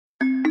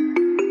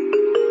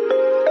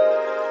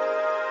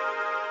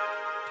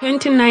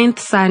29th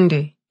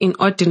Sunday in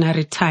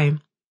Ordinary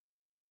Time.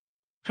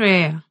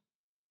 Prayer.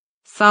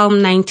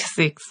 Psalm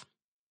 96.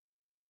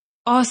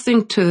 Oh,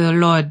 sing to the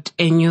Lord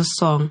a new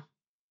song.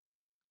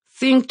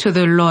 Sing to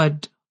the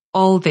Lord,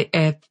 all the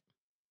earth.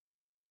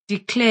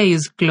 Declare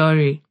His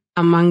glory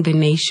among the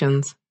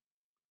nations,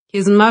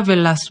 His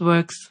marvelous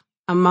works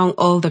among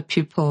all the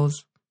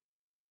peoples.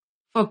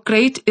 For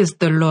great is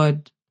the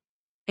Lord,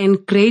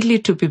 and greatly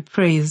to be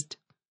praised.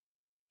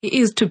 He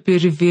is to be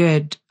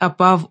revered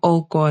above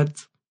all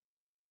gods.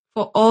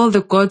 For all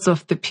the gods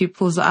of the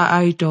peoples are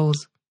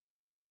idols,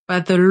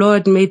 but the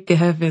Lord made the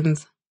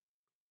heavens.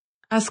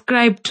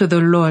 Ascribe to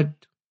the Lord,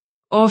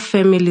 all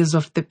families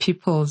of the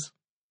peoples.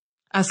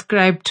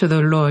 Ascribe to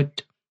the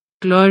Lord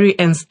glory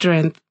and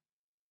strength.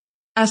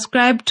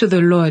 Ascribe to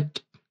the Lord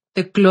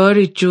the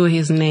glory due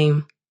His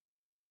name.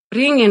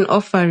 Bring an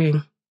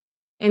offering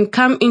and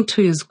come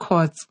into His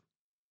courts.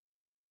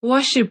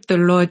 Worship the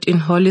Lord in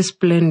holy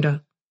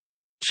splendor.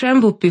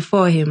 Tremble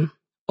before Him,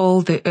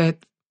 all the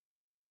earth.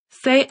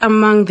 Say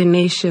among the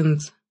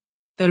nations,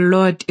 the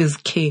Lord is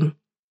King.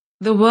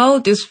 The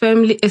world is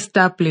firmly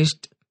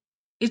established.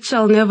 It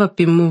shall never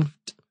be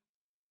moved.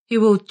 He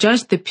will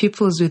judge the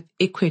peoples with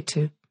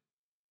equity.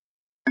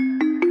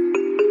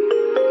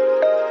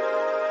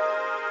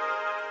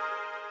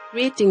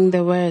 Reading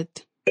the Word.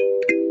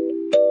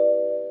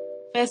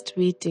 First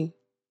reading,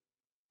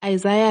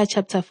 Isaiah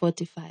chapter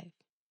 45.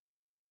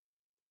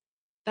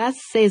 Thus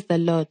says the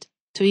Lord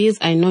to His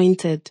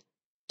anointed,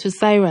 to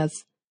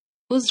Cyrus,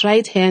 whose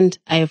right hand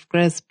I have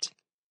grasped,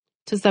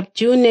 to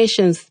subdue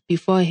nations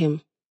before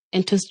Him,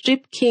 and to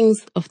strip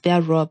kings of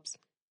their robes,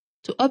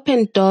 to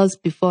open doors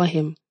before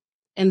Him,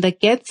 and the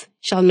gates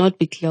shall not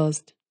be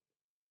closed.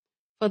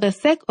 For the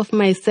sake of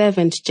my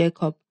servant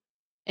Jacob,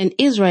 and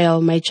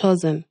Israel my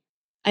chosen,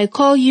 I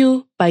call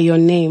you by your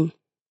name.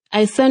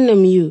 I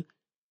surname you,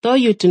 though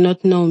you do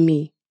not know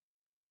me.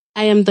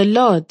 I am the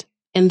Lord,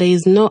 and there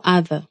is no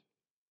other.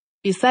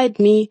 Beside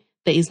me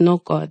there is no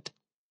God.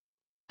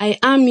 I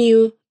am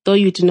you, though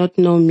you do not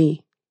know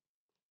me.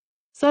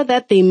 So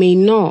that they may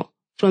know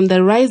from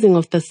the rising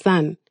of the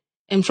sun,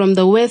 and from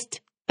the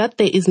west, that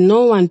there is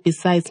no one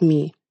besides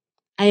me.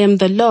 I am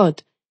the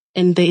Lord,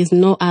 and there is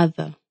no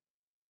other.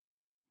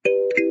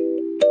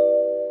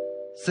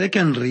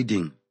 Second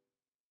reading,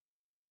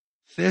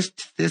 1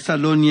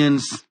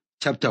 Thessalonians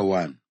chapter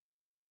 1.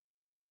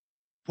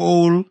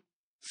 Paul,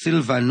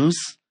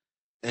 Silvanus,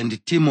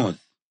 and Timothy,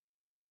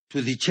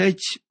 to the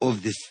church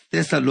of the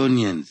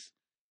Thessalonians,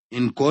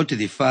 in God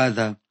the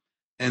Father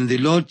and the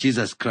Lord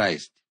Jesus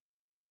Christ.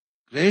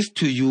 Grace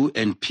to you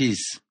and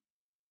peace.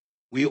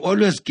 We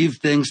always give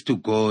thanks to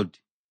God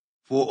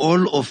for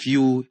all of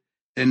you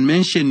and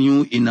mention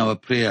you in our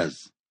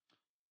prayers,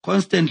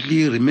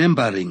 constantly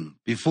remembering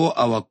before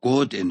our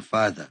God and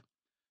Father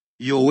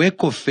your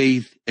work of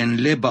faith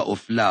and labor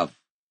of love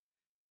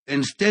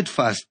and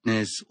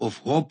steadfastness of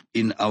hope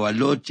in our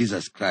Lord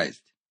Jesus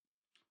Christ.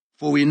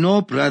 For we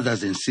know,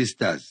 brothers and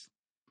sisters,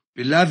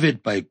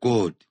 beloved by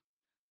God,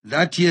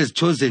 that He has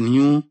chosen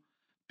you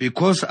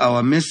because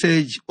our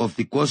message of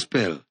the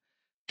gospel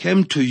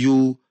came to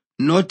you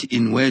not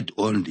in word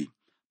only,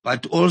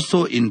 but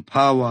also in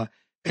power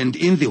and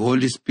in the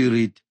Holy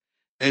Spirit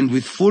and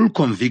with full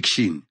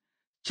conviction,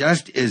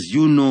 just as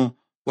you know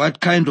what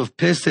kind of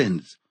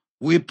persons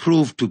we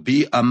prove to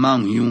be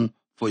among you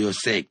for your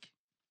sake.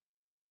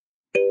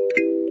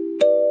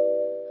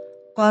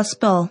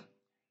 Gospel,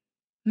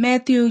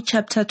 Matthew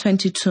chapter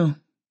 22.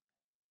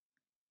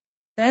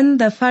 Then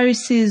the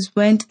Pharisees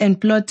went and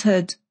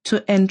plotted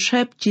to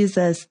entrap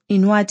Jesus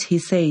in what He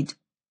said.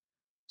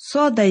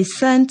 So they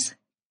sent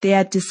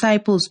their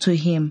disciples to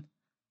Him,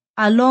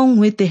 along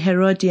with the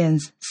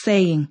Herodians,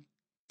 saying,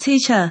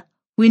 Teacher,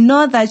 we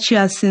know that you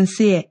are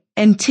sincere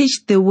and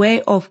teach the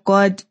way of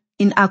God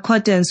in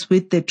accordance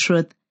with the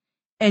truth,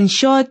 and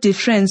show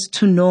difference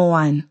to no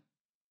one.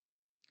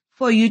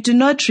 For you do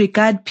not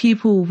regard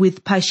people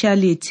with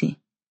partiality.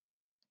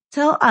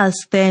 Tell us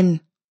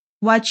then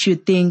what you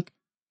think.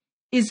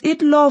 Is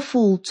it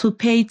lawful to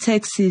pay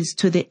taxes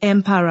to the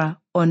emperor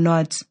or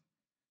not?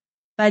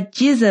 But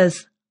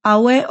Jesus,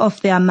 aware of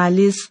their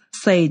malice,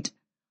 said,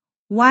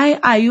 Why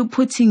are you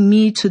putting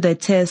me to the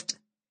test,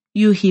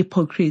 you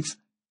hypocrites?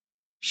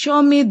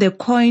 Show me the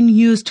coin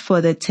used for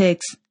the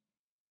tax.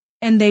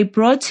 And they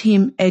brought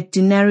Him a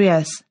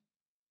denarius.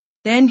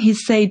 Then He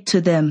said to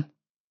them,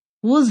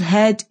 Whose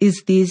head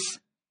is this,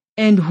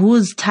 and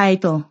whose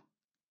title?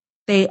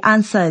 They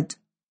answered,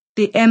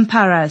 The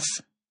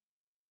emperor's.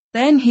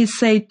 Then He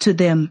said to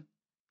them,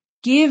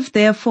 Give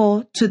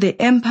therefore to the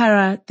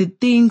emperor the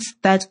things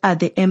that are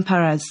the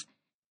emperor's,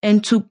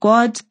 and to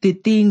God the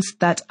things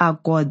that are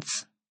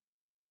God's.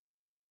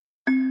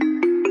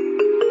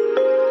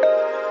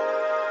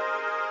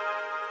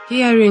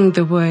 Hearing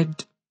the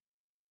Word.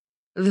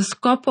 The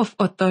scope of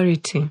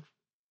authority.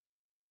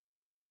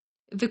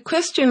 The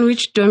question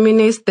which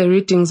dominates the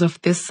readings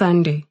of this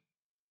Sunday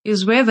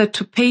is whether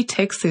to pay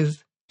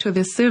taxes to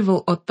the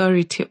civil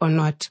authority or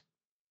not.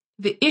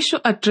 The issue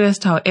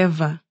addressed,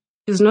 however,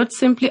 is not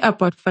simply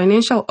about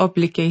financial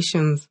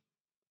obligations,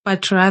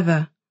 but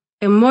rather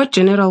a more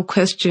general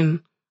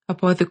question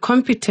about the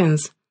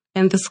competence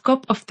and the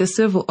scope of the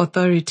civil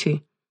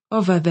authority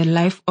over the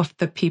life of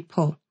the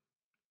people.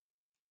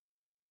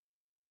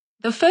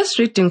 The first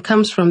reading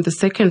comes from the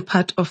second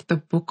part of the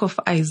book of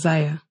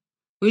Isaiah,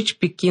 which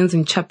begins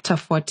in chapter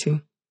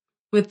 40,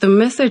 with the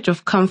message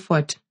of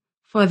comfort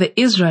for the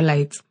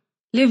Israelites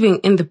living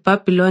in the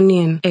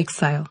Babylonian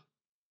exile.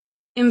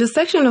 In the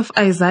section of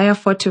Isaiah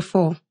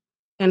 44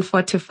 and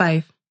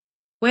 45,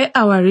 where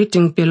our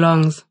reading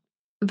belongs,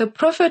 the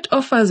prophet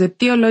offers a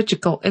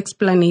theological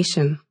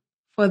explanation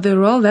for the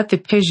role that the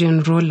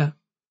Persian ruler,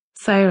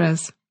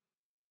 Cyrus,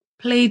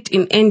 played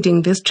in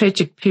ending this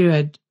tragic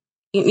period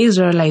in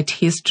Israelite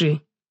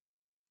history.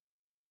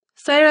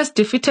 Cyrus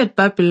defeated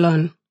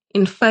Babylon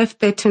in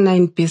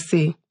 539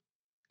 BC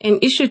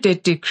and issued a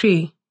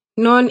decree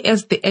known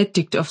as the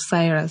Edict of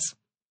Cyrus,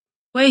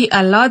 where he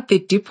allowed the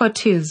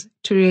deportees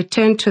to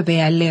return to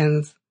their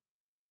lands.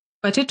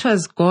 But it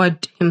was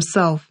God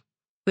himself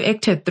who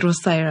acted through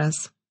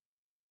Cyrus.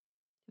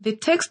 The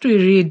text we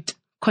read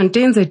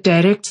contains a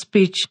direct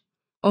speech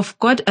of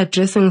God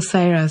addressing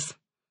Cyrus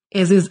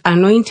as his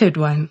anointed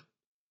one.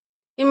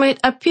 It might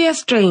appear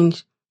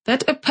strange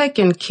that a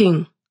pagan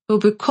king will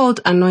be called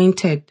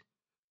anointed,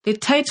 the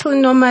title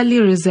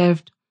normally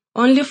reserved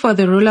only for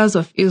the rulers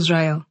of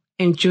Israel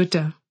and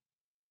Judah.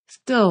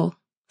 Still,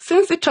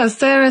 since it was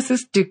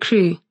Cyrus's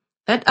decree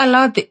that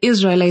allowed the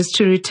Israelites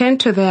to return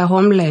to their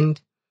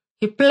homeland,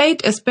 he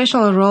played a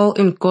special role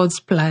in God's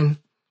plan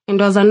and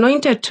was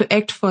anointed to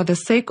act for the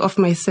sake of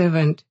my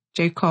servant,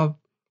 Jacob,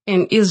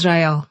 and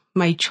Israel,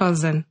 my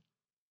chosen.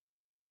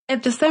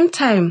 At the same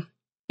time,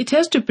 it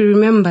has to be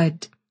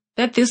remembered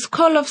that this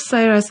call of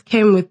Cyrus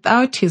came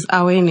without his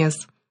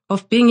awareness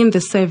of being in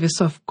the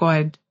service of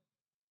God.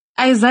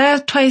 Isaiah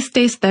twice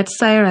states that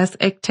Cyrus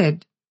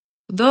acted,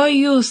 "Though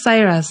you,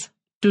 Cyrus,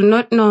 do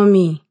not know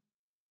me."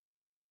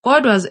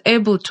 God was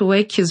able to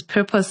work his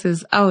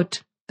purposes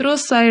out through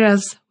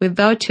Cyrus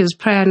without his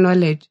prior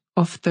knowledge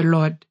of the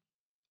Lord.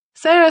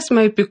 Cyrus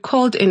might be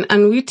called an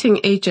unwitting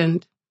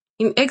agent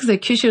in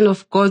execution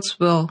of God's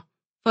will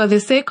for the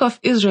sake of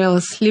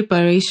Israel's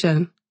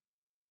liberation.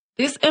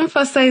 This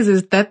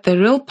emphasizes that the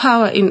real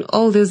power in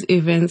all these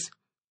events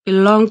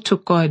belonged to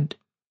God,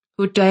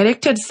 who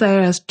directed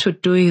Cyrus to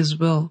do his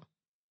will.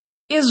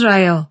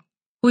 Israel,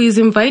 who is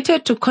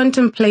invited to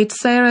contemplate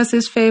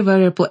Cyrus's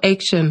favorable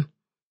action,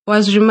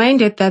 was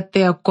reminded that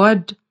their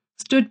God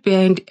stood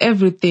behind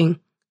everything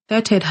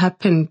that had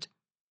happened,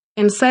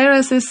 and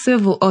Cyrus's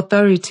civil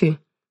authority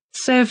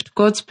served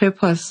God's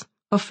purpose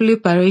of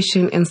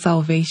liberation and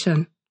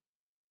salvation.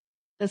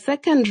 The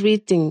second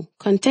reading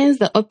contains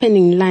the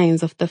opening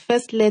lines of the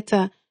first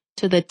letter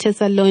to the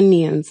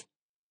Thessalonians.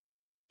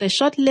 The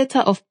short letter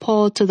of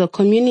Paul to the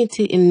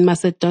community in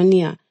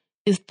Macedonia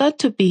is thought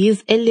to be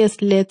his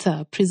earliest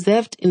letter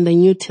preserved in the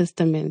New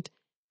Testament,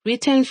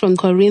 written from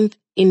Corinth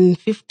in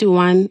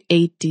 51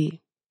 AD.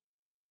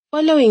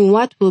 Following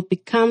what will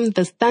become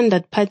the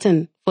standard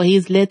pattern for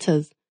his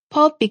letters,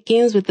 Paul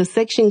begins with a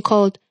section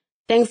called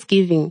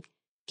Thanksgiving,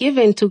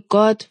 given to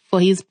God for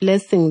his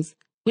blessings,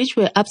 which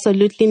were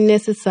absolutely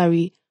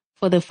necessary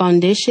for the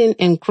foundation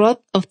and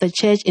growth of the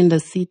church in the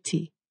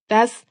city.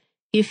 Thus,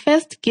 he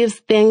first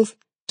gives thanks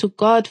to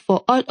God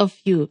for all of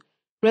you,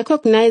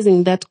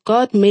 recognizing that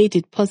God made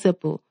it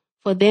possible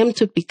for them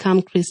to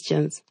become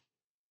Christians.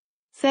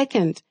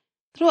 Second,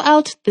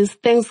 throughout this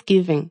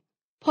thanksgiving,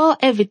 Paul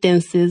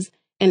evidences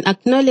and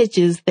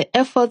acknowledges the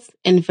efforts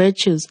and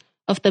virtues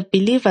of the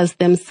believers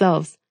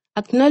themselves,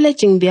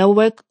 acknowledging their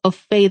work of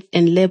faith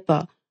and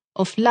labor,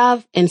 of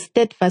love and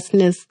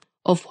steadfastness,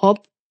 of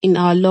hope in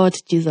our Lord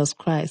Jesus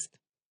Christ.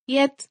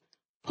 Yet,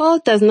 Paul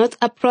does not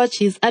approach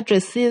his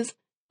addressees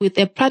with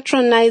a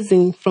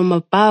patronizing from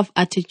above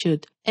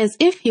attitude, as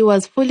if he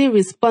was fully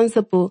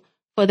responsible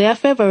for their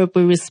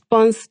favorable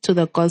response to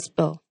the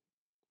gospel.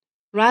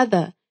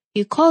 Rather,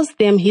 he calls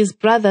them his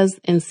brothers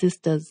and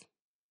sisters.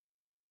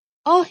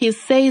 All he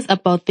says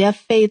about their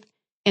faith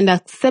and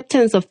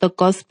acceptance of the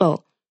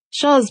gospel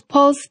shows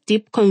Paul's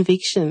deep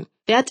conviction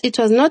that it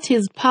was not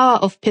his power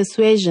of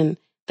persuasion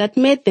that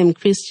made them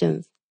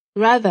Christians.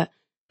 Rather,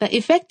 the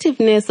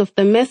effectiveness of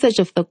the message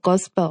of the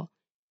gospel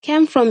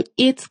came from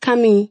its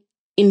coming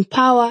in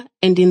power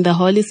and in the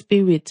Holy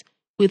Spirit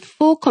with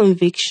full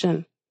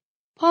conviction.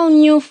 Paul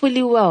knew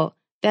fully well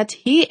that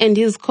he and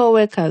his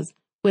co-workers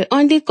were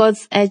only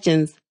God's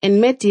agents and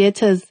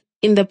mediators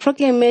in the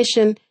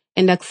proclamation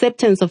and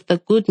acceptance of the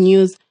good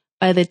news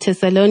by the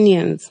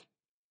Thessalonians.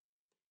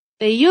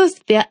 They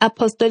used their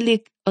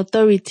apostolic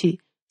authority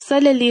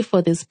solely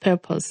for this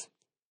purpose.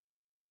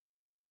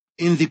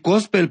 In the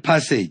Gospel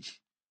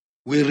passage,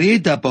 we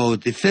read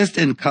about the first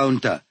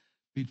encounter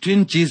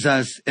between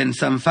Jesus and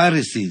some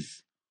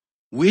Pharisees,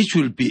 which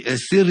will be a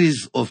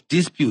series of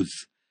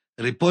disputes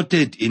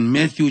reported in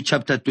Matthew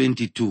chapter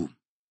 22.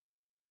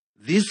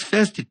 This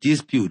first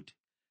dispute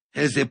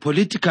has a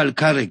political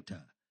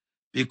character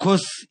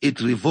because it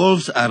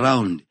revolves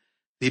around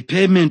the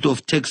payment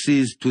of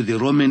taxes to the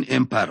Roman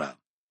emperor.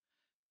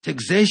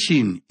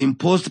 Taxation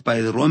imposed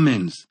by the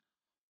Romans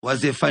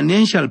was a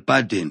financial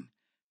burden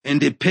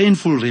and a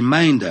painful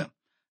reminder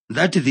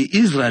that the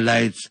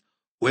Israelites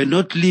were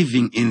not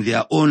living in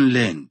their own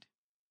land.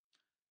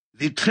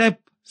 The trap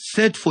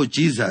set for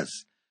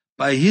Jesus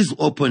by his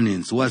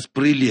opponents was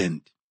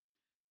brilliant.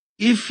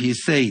 If he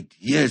said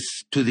yes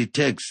to the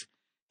tax,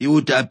 he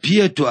would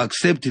appear to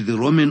accept the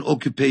Roman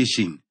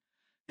occupation,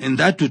 and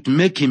that would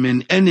make him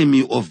an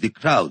enemy of the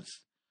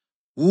crowds,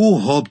 who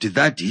hoped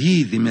that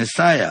he, the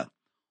Messiah,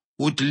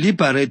 would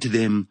liberate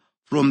them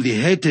from the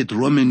hated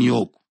Roman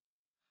yoke.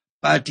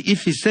 But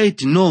if he said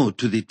no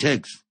to the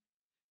tax,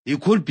 he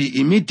could be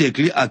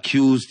immediately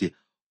accused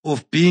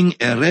of being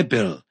a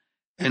rebel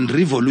and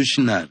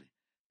revolutionary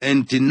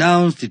and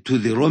denounced to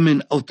the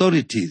Roman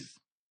authorities.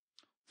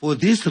 For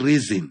this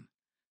reason,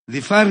 the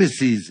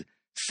Pharisees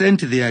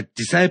sent their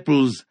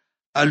disciples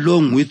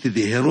along with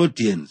the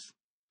Herodians,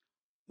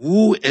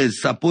 who,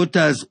 as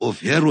supporters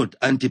of Herod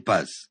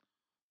Antipas,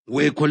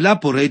 were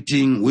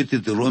collaborating with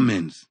the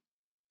Romans.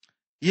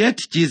 Yet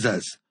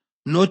Jesus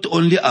not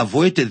only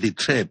avoided the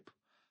trap,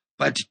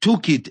 but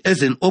took it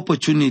as an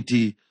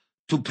opportunity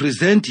to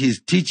present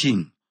his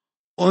teaching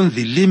on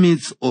the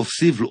limits of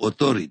civil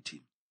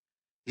authority.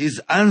 His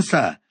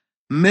answer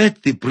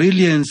met the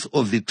brilliance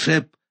of the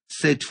trap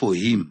set for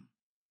him.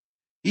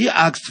 He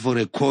asked for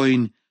a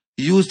coin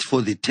used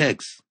for the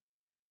tax.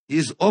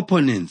 His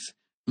opponents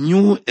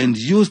knew and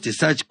used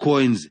such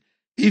coins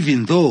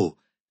even though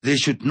they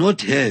should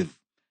not have,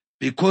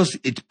 because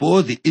it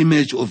bore the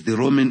image of the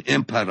Roman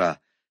Emperor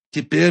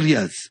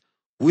Tiberius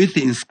with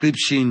the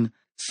inscription,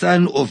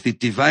 "Son of the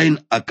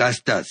Divine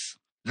Augustus."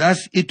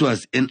 Thus it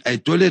was an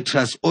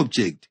idolatrous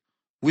object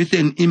with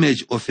an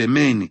image of a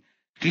man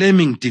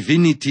claiming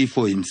divinity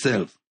for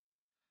himself.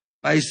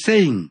 By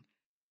saying,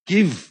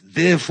 "Give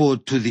therefore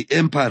to the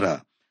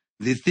emperor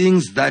the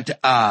things that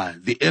are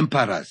the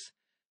emperor's,"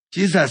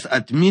 Jesus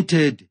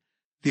admitted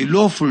the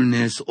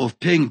lawfulness of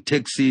paying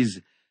taxes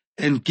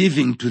and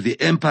giving to the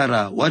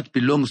emperor what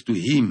belongs to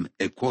him,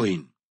 a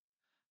coin.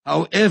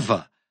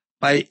 However,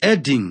 by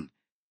adding,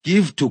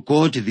 "Give to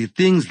God the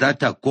things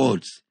that are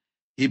God's,"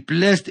 he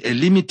placed a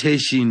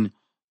limitation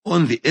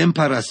on the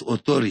emperor's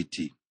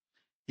authority.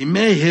 He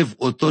may have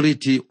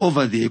authority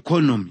over the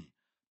economy,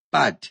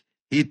 but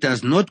he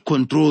does not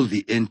control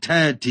the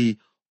entirety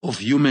of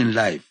human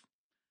life.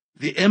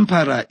 The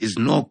emperor is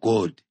no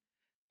God,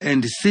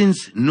 and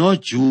since no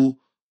Jew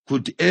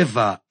could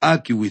ever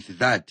argue with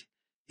that,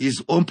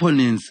 his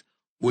opponents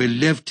were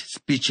left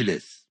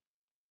speechless.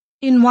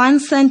 In one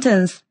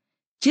sentence,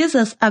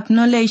 Jesus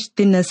acknowledged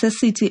the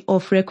necessity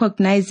of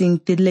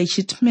recognizing the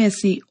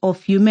legitimacy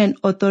of human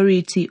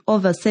authority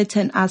over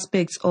certain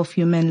aspects of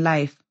human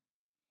life.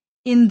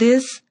 In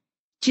this,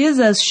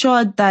 Jesus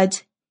showed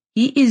that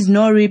he is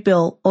no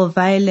rebel or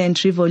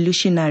violent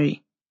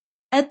revolutionary.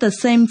 At the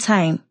same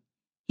time,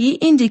 he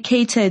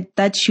indicated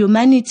that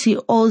humanity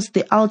owes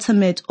the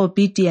ultimate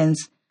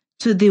obedience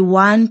to the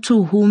one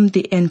to whom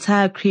the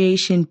entire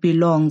creation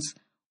belongs,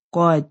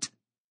 God.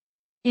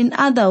 In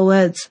other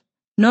words,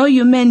 no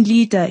human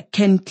leader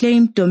can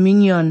claim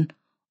dominion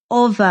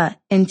over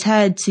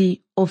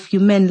entirety of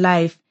human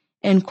life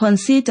and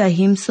consider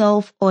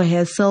himself or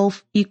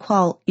herself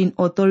equal in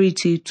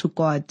authority to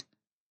God.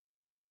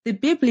 The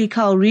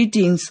biblical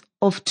readings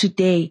of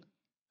today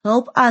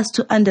help us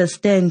to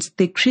understand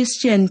the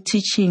Christian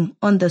teaching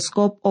on the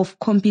scope of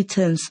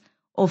competence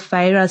of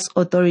various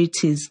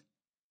authorities.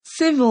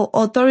 Civil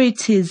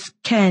authorities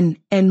can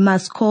and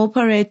must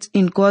cooperate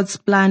in God's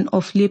plan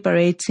of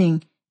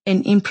liberating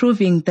and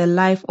improving the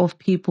life of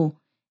people,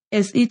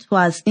 as it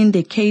was in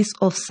the case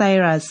of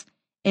Cyrus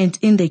and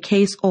in the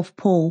case of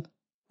Paul,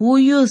 who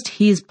used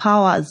his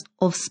powers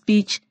of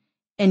speech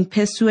and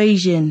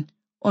persuasion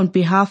on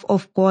behalf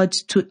of God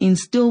to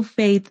instill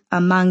faith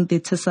among the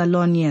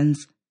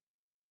Thessalonians.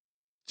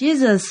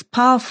 Jesus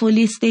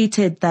powerfully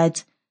stated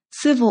that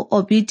civil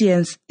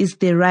obedience is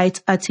the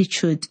right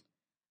attitude,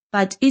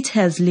 but it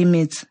has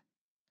limits.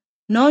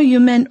 No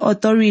human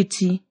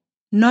authority,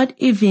 not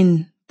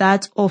even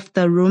that of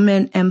the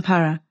Roman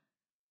emperor,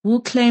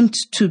 who claimed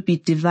to be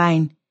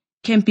divine,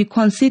 can be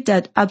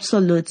considered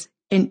absolute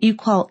and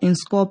equal in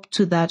scope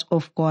to that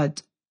of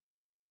God.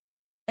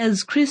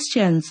 As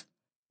Christians,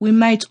 we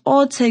might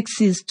owe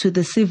taxes to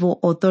the civil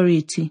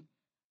authority,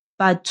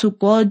 but to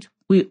God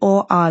we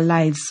owe our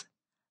lives.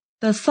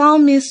 The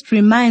psalmist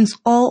reminds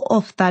all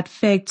of that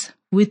fact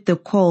with the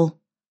call,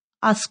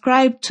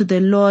 "Ascribe to the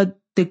Lord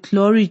the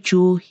glory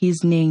due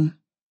his name."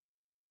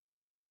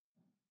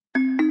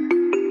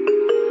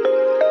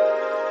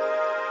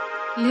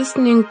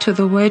 Listening to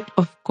the Word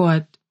of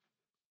God.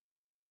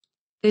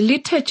 The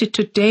liturgy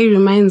today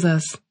reminds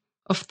us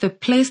of the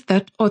place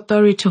that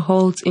authority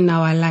holds in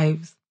our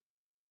lives.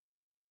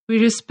 We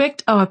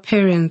respect our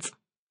parents,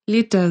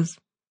 leaders,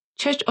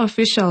 church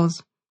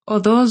officials, or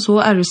those who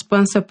are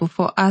responsible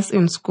for us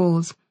in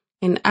schools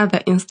and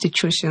other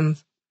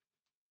institutions.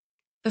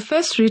 The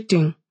first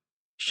reading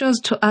shows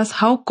to us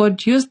how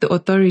God used the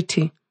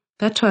authority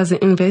that was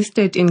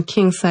invested in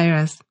King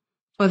Cyrus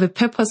for the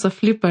purpose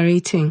of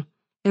liberating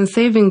and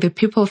saving the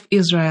people of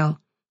Israel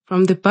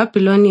from the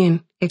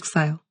Babylonian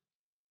exile.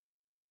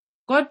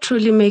 God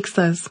truly makes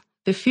us,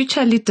 the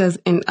future leaders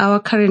and our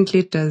current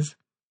leaders,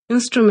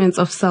 instruments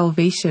of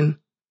salvation,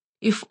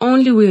 if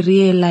only we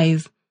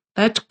realize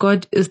that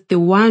God is the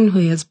one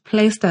who has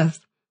placed us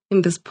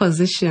in this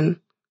position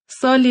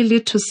solely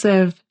to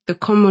serve the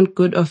common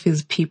good of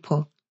His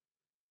people.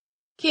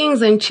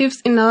 Kings and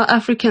chiefs in our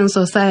African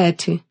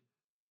society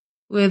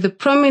were the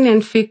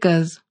prominent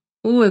figures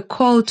who were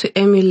called to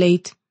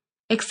emulate,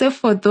 except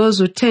for those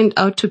who turned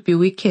out to be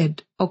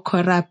wicked or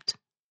corrupt.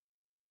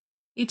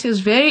 It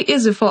is very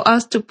easy for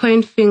us to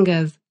point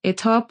fingers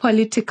at our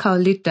political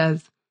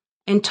leaders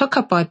and talk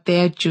about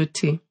their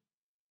duty.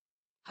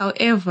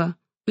 However,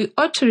 we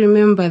ought to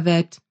remember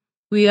that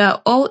we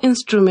are all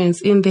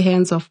instruments in the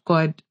hands of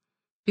God,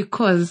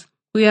 because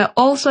we are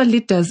also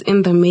leaders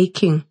in the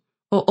making,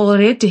 or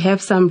already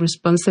have some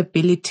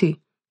responsibility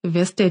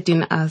vested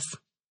in us.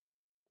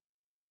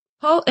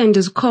 Paul and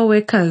his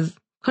co-workers,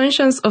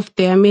 conscious of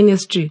their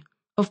ministry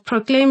of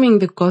proclaiming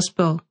the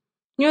gospel,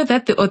 knew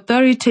that the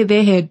authority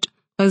they had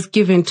was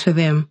given to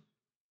them.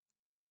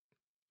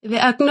 They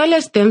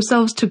acknowledged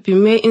themselves to be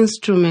mere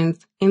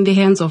instruments in the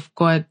hands of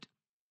God.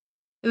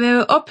 They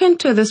were open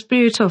to the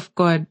Spirit of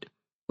God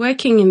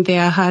working in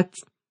their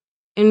hearts,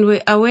 and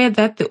were aware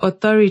that the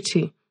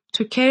authority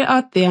to carry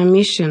out their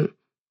mission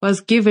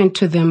was given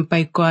to them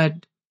by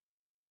God.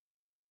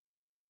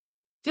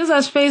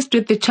 Jesus, faced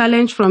with the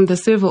challenge from the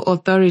civil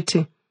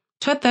authority,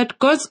 taught that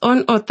God's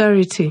own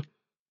authority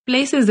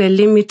places a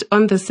limit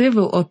on the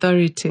civil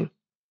authority.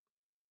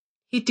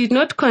 He did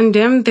not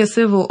condemn the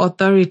civil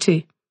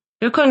authority,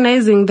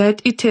 recognizing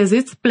that it has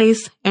its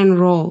place and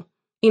role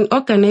in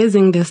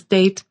organizing the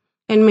state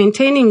and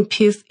maintaining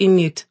peace in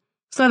it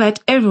so that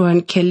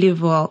everyone can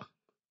live well.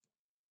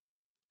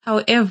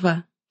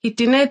 However, he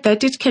denied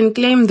that it can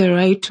claim the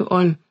right to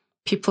own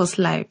people's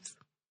lives.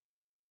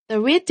 The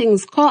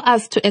readings call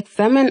us to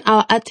examine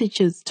our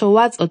attitudes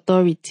towards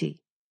authority.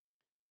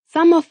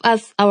 Some of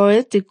us are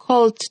already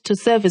called to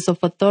service of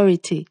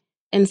authority,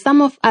 and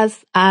some of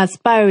us are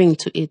aspiring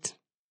to it.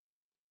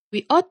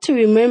 We ought to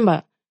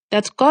remember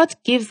that God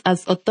gives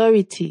us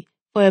authority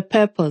for a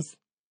purpose.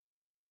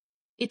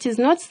 It is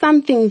not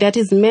something that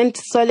is meant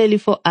solely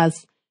for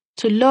us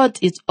to lord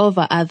it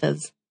over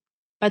others,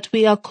 but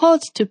we are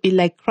called to be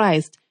like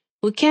Christ,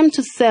 who came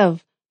to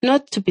serve,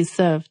 not to be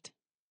served.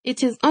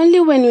 It is only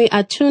when we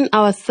attune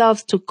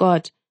ourselves to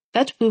God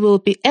that we will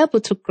be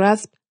able to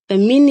grasp the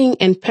meaning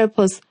and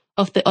purpose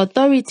of the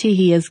authority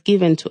He has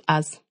given to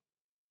us.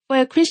 For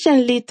a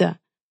Christian leader,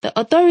 the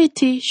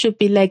authority should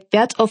be like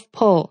that of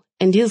Paul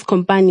and his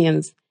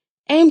companions,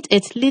 aimed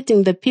at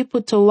leading the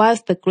people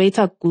towards the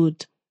greater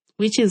good,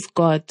 which is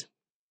God.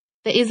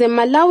 There is a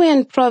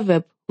Malawian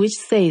proverb which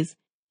says,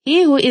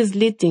 "He who is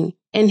leading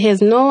and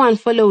has no one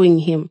following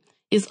him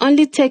is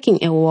only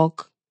taking a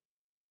walk."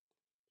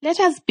 Let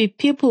us be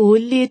people who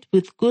lead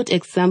with good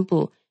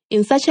example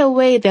in such a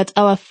way that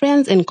our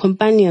friends and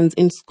companions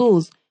in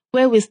schools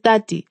where we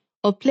study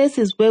or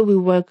places where we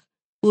work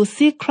will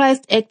see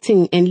Christ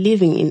acting and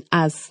living in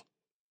us.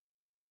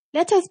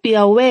 Let us be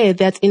aware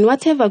that in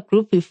whatever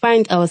group we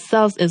find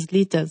ourselves as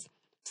leaders,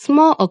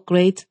 small or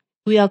great,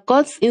 we are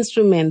God's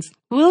instruments,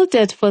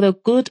 wielded for the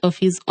good of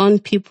His own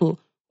people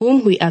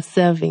whom we are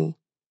serving.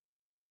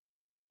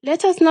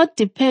 Let us not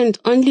depend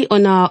only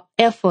on our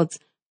efforts,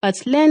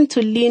 but learn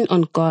to lean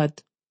on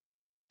God.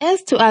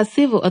 As to our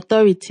civil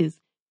authorities,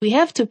 we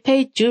have to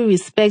pay due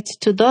respect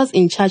to those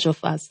in charge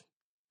of us.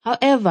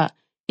 However,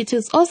 it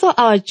is also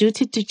our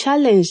duty to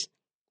challenge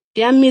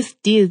their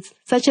misdeeds,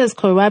 such as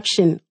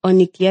corruption or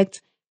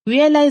neglect,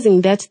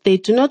 realizing that they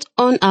do not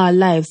own our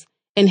lives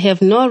and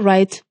have no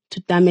right to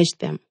damage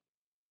them.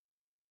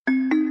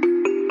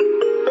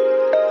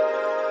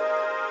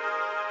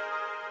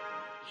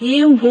 He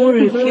who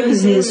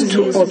refuses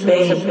to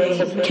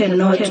obey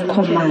cannot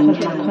command.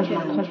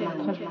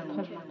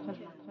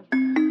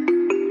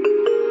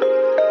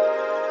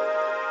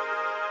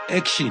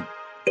 Action.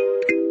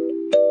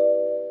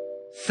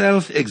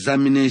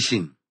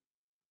 Self-examination.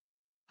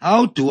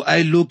 How do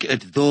I look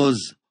at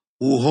those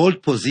who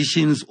hold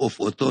positions of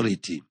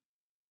authority?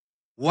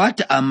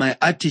 What are my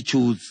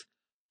attitudes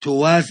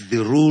towards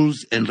the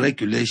rules and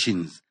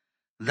regulations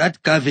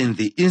that govern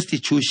the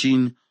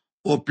institution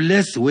or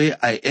place where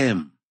I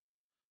am?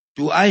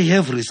 Do I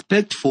have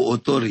respect for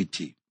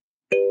authority?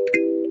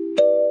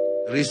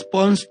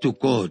 Response to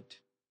God.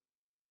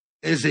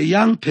 As a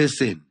young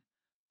person,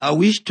 I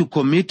wish to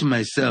commit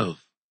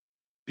myself,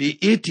 be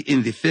it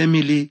in the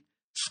family,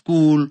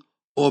 school,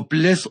 or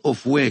place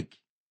of work,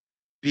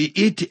 be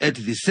it at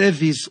the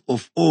service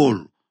of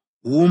all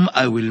whom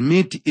I will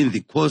meet in the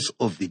course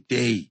of the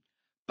day,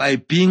 by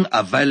being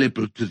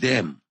available to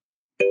them.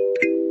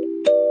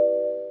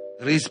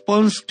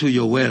 Response to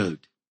your world.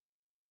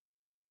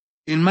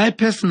 In my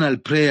personal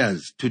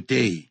prayers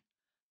today,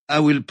 I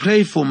will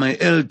pray for my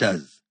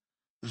elders,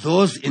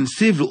 those in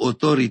civil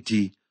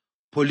authority,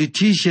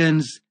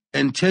 politicians,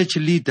 and church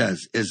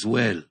leaders as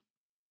well.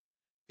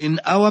 In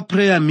our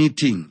prayer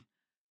meeting,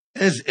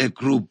 as a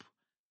group,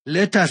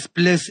 let us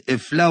place a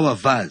flower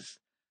vase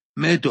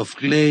made of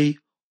clay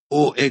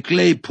or a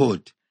clay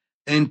pot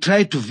and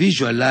try to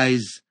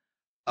visualize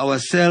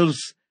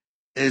ourselves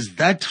as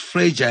that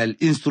fragile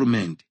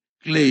instrument,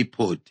 clay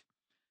pot,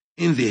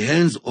 in the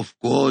hands of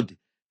God,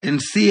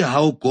 and see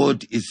how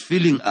God is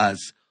filling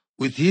us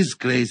with His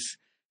grace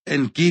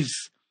and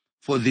gifts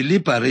for the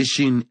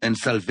liberation and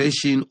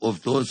salvation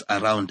of those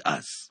around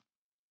us.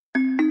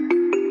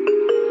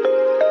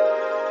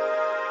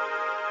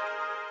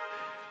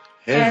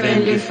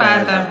 Heavenly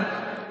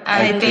Father,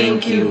 I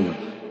thank you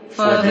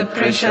for the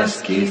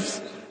precious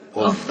gifts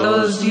of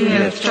those you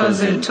have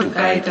chosen to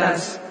guide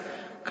us.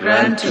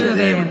 Grant to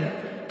them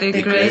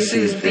the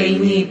graces they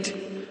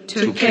need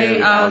to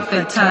carry out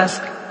the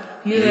task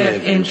you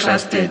have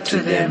entrusted to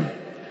them.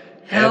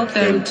 Help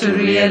them to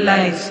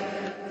realize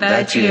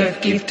that you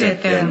have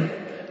gifted them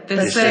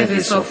the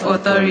service of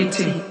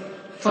authority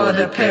for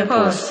the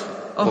purpose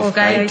of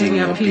guiding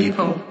your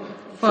people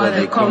for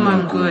the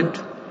common good.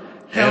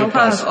 Help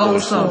us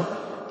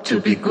also to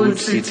be good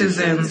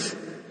citizens.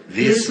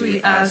 This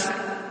we ask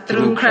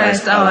through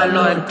Christ our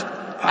Lord.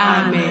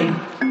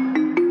 Amen.